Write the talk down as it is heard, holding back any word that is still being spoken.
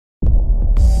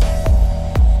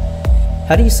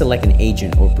How do you select an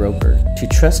agent or broker to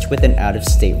trust with an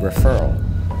out-of-state referral?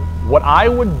 What I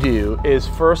would do is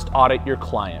first audit your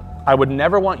client. I would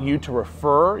never want you to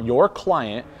refer your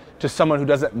client to someone who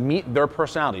doesn't meet their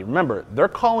personality. Remember, they're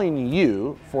calling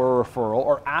you for a referral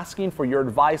or asking for your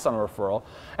advice on a referral,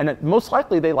 and most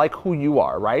likely they like who you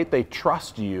are, right? They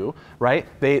trust you, right?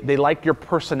 They like your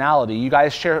personality. You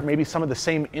guys share maybe some of the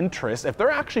same interests. If they're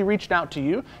actually reaching out to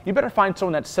you, you better find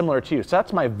someone that's similar to you. So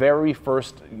that's my very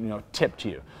first tip to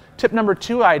you. Tip number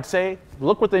two, I'd say,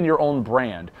 look within your own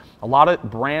brand. A lot of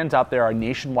brands out there are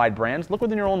nationwide brands. Look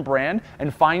within your own brand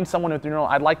and find someone with your own,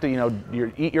 I'd like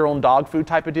to, eat your own dog food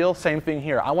type of deal. Same thing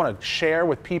here. I want to share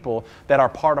with people that are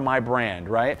part of my brand,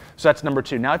 right? So that's number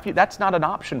two. Now, if that's not an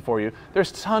option for you,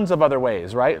 there's tons of other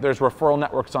ways, right? There's referral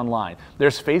networks online.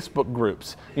 There's Facebook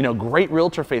groups, great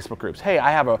realtor Facebook groups. Hey,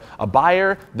 I have a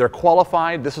buyer, they're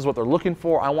qualified, this is what they're looking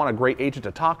for, I want a great agent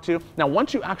to talk to. Now,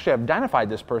 once you actually have identified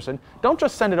this person, don't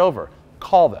just send it over.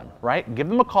 Call them, right? Give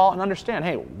them a call and understand,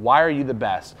 hey, why are you the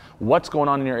best? What's going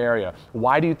on in your area?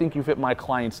 Why do you think you fit my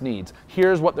client's needs?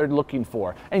 Here's what they're looking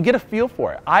for, and get a feel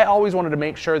for it. I always wanted to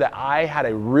make sure that I had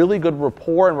a really good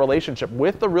rapport and relationship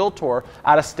with the realtor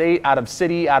out of state, out of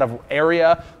city, out of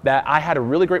area, that I had a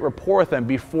really great rapport with them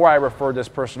before I referred this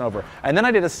person over. And then I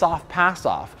did a soft pass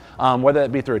off. Whether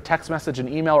it be through a text message, an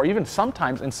email, or even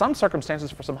sometimes, in some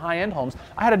circumstances for some high-end homes,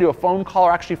 I had to do a phone call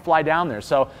or actually fly down there.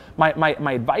 So my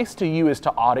advice to you is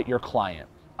to audit your client.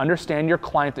 Understand your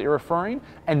client that you're referring,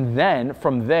 and then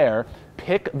from there,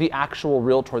 pick the actual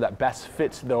realtor that best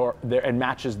fits and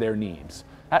matches their needs.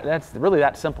 That's really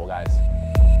that simple, guys.